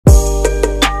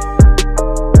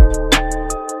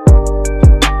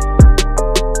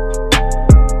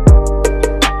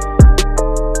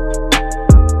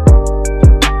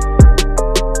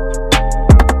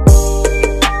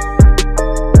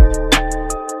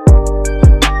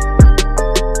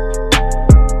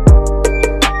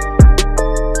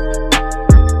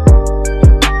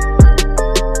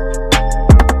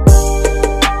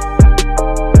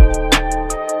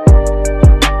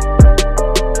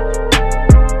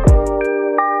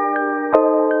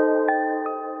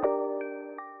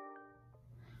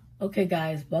Okay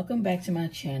guys, welcome back to my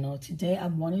channel. Today I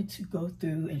wanted to go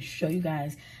through and show you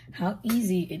guys how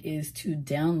easy it is to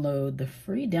download the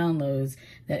free downloads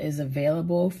that is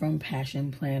available from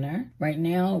Passion Planner. Right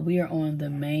now we are on the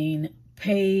main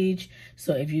page,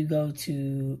 so if you go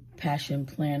to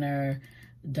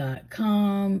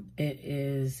passionplanner.com, it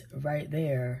is right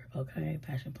there, okay,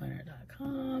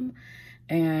 passionplanner.com,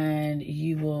 and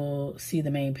you will see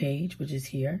the main page, which is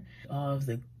here, all of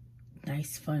the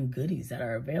nice fun goodies that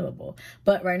are available.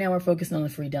 But right now we're focusing on the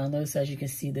free downloads. So as you can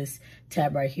see, this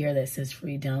tab right here that says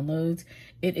free downloads,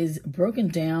 it is broken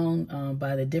down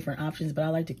by the different options, but I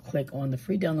like to click on the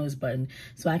free downloads button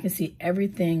so I can see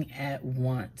everything at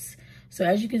once. So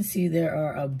as you can see, there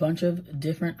are a bunch of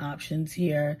different options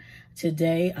here.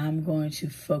 Today I'm going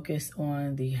to focus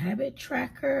on the habit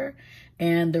tracker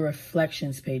and the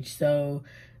reflections page. So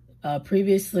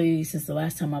previously, since the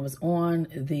last time I was on,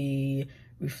 the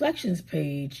reflections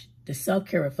page, the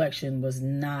self-care reflection was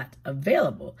not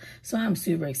available. So I'm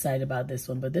super excited about this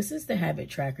one, but this is the habit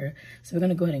tracker. So we're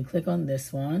gonna go ahead and click on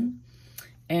this one.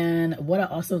 And what I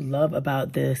also love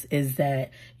about this is that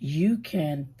you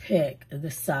can pick the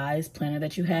size planner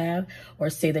that you have, or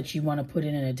say that you want to put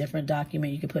it in a different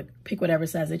document. You can pick whatever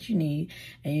size that you need,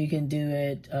 and you can do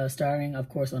it starting, of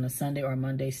course, on a Sunday or a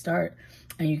Monday start.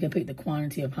 And you can pick the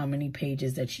quantity of how many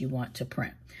pages that you want to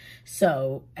print.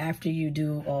 So after you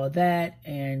do all that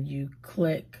and you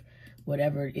click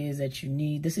whatever it is that you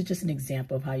need, this is just an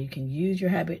example of how you can use your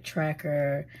habit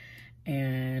tracker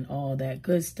and all that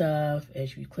good stuff.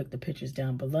 As you click the pictures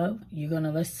down below, you're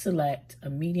gonna, let's select a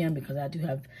medium because I do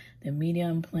have the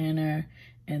medium planner.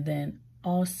 And then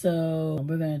also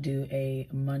we're gonna do a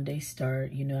Monday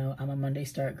start. You know, I'm a Monday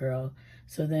start girl.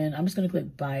 So then I'm just gonna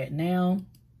click buy it now,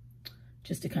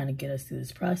 just to kind of get us through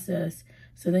this process.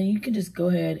 So then you can just go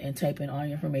ahead and type in all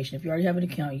your information. If you already have an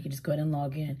account, you can just go ahead and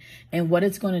log in. And what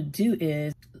it's going to do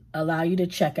is allow you to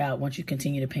check out once you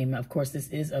continue the payment. Of course, this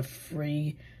is a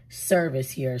free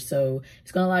service here. So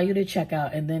it's going to allow you to check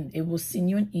out, and then it will send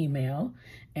you an email.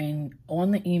 And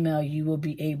on the email, you will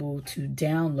be able to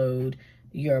download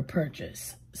your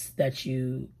purchase that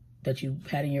you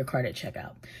had in your cart at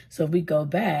checkout. So if we go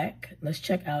back, let's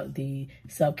check out the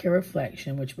self-care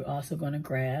reflection, which we're also going to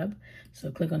grab. So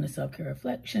click on the self-care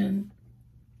reflection.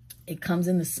 It comes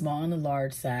in the small and the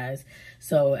large size.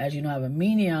 So as you know, I have a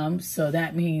medium. So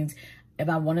that means if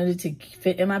I wanted it to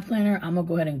fit in my planner, I'm gonna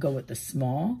go ahead and go with the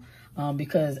small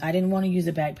because I didn't want to use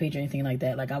a back page or anything like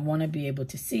that. Like, I want to be able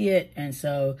to see it. And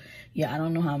so, yeah, I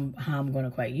don't know how I'm going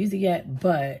to quite use it yet,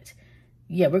 but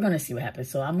yeah, we're going to see what happens.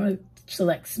 So I'm going to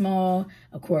select small.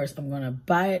 Of course, I'm going to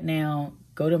buy it now,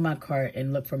 go to my cart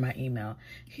and look for my email.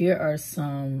 Here are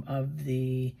some of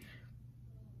the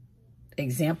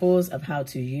examples of how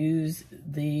to use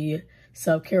the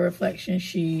self-care reflection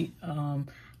sheet.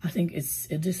 I think it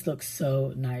just looks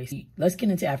so nice. Let's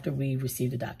get into after we receive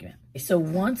the document. So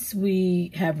once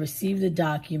we have received the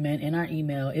document in our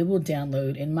email, it will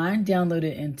download, and mine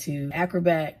downloaded into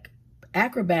Acrobat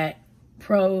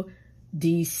Pro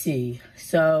DC.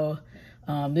 So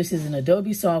this is an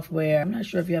Adobe software. I'm not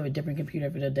sure if you have a different computer,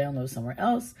 if it'll download somewhere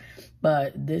else,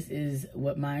 but this is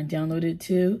what mine downloaded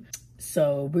to.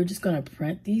 So we're just gonna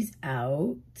print these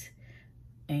out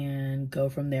and go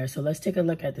from there. So let's take a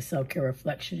look at the self-care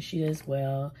reflection sheet as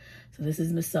well. So this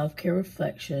is the self-care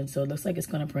reflection. So it looks like it's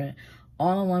gonna print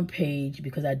all on one page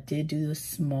because I did do the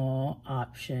small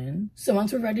option. So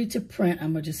once we're ready to print,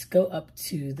 I'm gonna just go up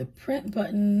to the print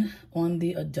button on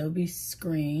the Adobe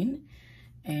screen,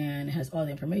 and it has all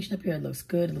the information up here. It looks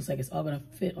good. It looks like it's all gonna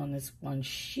fit on this one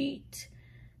sheet.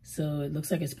 So it looks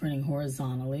like it's printing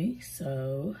horizontally.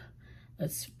 So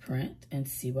let's print and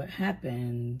see what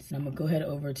happens. I'm gonna go ahead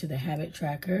over to the habit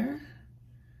tracker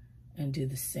and do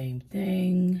the same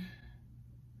thing.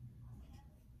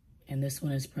 And this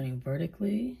one is printing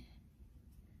vertically,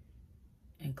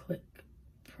 and click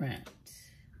print.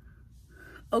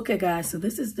 Okay guys, so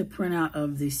this is the printout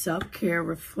of the self-care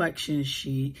reflection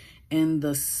sheet in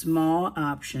the small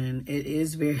option. It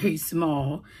is very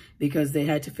small because they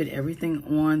had to fit everything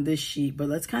on this sheet, but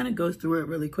let's kind of go through it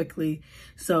really quickly.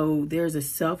 So there's a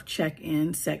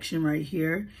self-check-in section right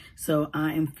here. So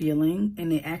I am feeling, and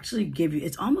they actually give you,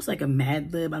 it's almost like a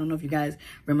Mad Lib. I don't know if you guys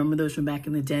remember those from back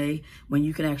in the day when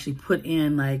you could actually put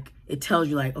in, like, it tells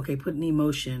you like, okay, put an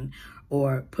emotion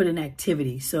or put an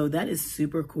activity. So that is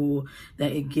super cool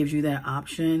that it gives you that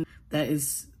option. That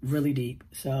is really deep.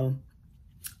 So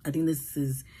I think this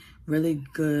is really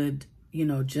good, you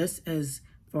know, just as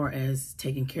far as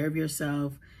taking care of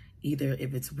yourself either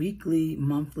if it's weekly,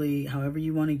 monthly, however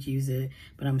you want to use it,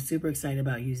 but I'm super excited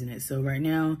about using it. So right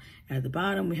now at the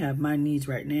bottom, we have my needs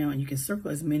right now, and you can circle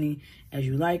as many as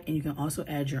you like, and you can also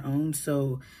add your own.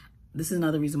 So this is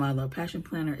another reason why I love Passion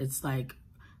Planner. It's like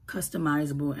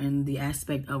customizable in the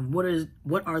aspect of what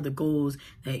are the goals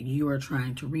that you are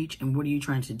trying to reach, and what are you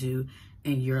trying to do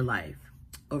in your life.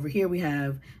 Over here we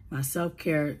have my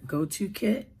self-care go-to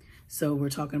kit. So we're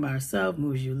talking about ourselves,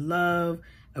 moves you love,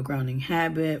 a grounding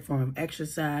habit, form of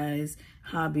exercise,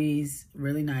 hobbies,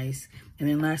 really nice. And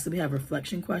then lastly, we have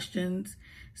reflection questions.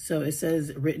 So it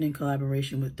says written in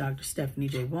collaboration with Dr. Stephanie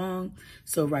J. Wong.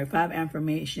 So write 5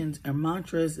 affirmations or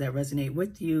mantras that resonate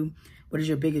with you. What is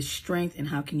your biggest strength, and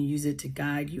how can you use it to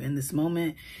guide you in this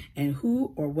moment? And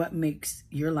who or what makes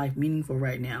your life meaningful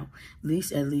right now?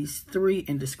 List at least 3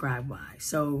 and describe why.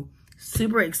 So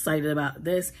super excited about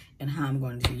this and how I'm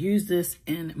going to use this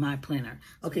in my planner.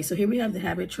 Okay, so here we have the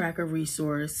habit tracker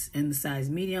resource in the size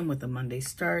medium with a Monday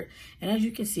start. And as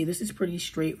you can see, this is pretty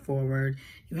straightforward.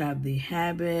 You have the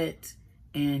habit,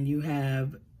 and you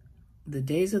have the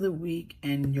days of the week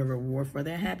and your reward for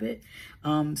that habit.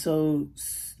 So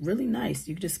really nice.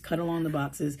 You can just cut along the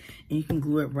boxes and you can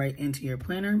glue it right into your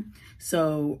planner.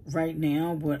 So right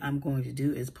now what I'm going to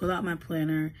do is pull out my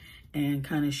planner and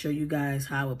kind of show you guys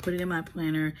how I will put it in my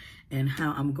planner and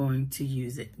how I'm going to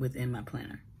use it within my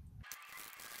planner.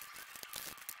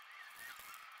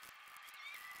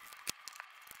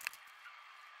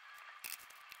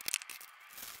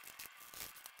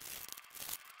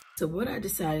 So what I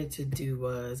decided to do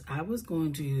was I was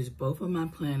going to use both of my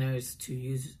planners to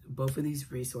use both of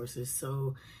these resources.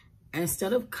 So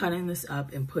instead of cutting this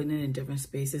up and putting it in different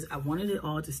spaces, I wanted it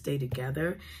all to stay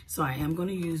together. So I am going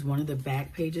to use one of the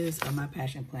back pages of my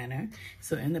Passion Planner.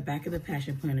 So in the back of the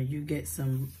Passion Planner, you get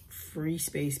some free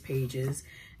space pages,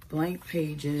 blank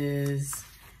pages,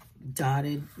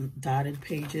 dotted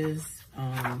pages.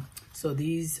 So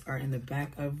these are in the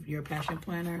back of your Passion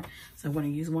Planner. So I'm going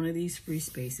to use one of these free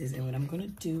spaces, and what I'm going to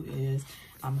do is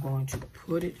I'm going to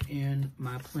put it in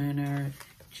my planner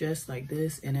just like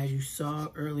this. And as you saw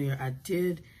earlier, I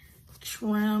did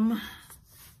trim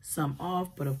some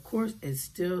off, but of course it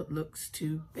still looks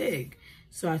too big.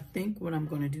 So I think what I'm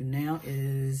going to do now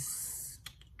is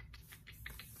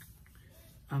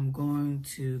I'm going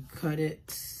to cut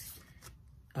it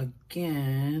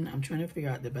again. I'm trying to figure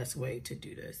out the best way to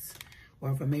do this.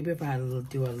 Or if I had to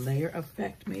do a layer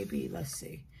effect, maybe. Let's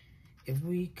see. If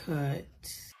we cut,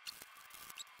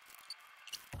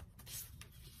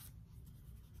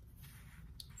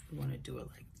 we want to do it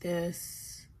like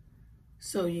this.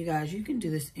 So you guys, you can do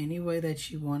this any way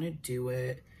that you want to do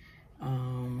it.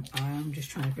 I'm just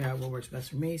trying to figure out what works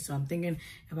best for me. So I'm thinking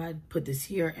if I put this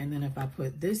here, and then if I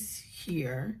put this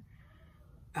here,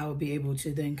 I would be able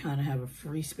to then kind of have a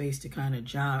free space to kind of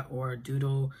jot or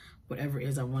doodle whatever it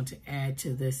is I want to add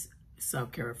to this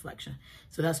self-care reflection.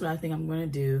 So that's what I think I'm going to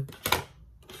do.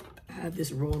 I have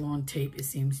this roll-on tape. It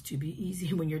seems to be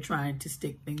easy when you're trying to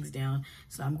stick things down.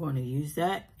 So I'm going to use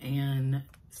that and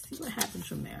see what happens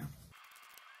from there.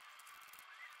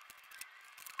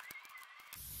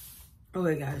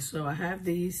 Okay guys, so I have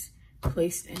these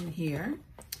placed in here,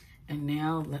 and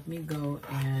now let me go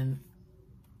and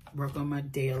work on my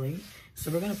daily. So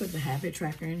we're gonna put the habit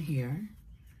tracker in here,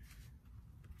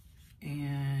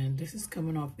 and this is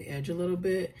coming off the edge a little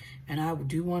bit, and I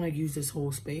do want to use this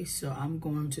whole space, so I'm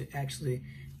going to actually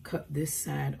cut this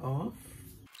side off.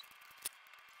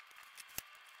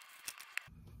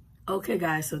 Okay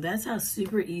guys, so that's how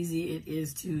super easy it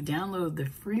is to download the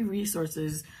free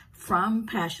resources from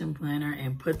Passion Planner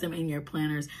and put them in your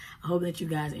planners. I hope that you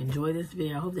guys enjoy this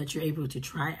video. I hope that you're able to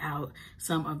try out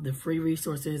some of the free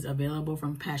resources available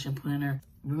from Passion Planner.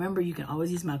 Remember, you can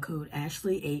always use my code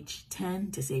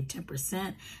AshleyH10 to save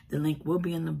 10%. The link will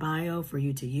be in the bio for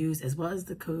you to use, as well as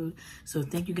the code. So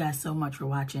thank you guys so much for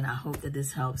watching. I hope that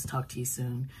this helps. Talk to you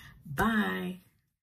soon. Bye.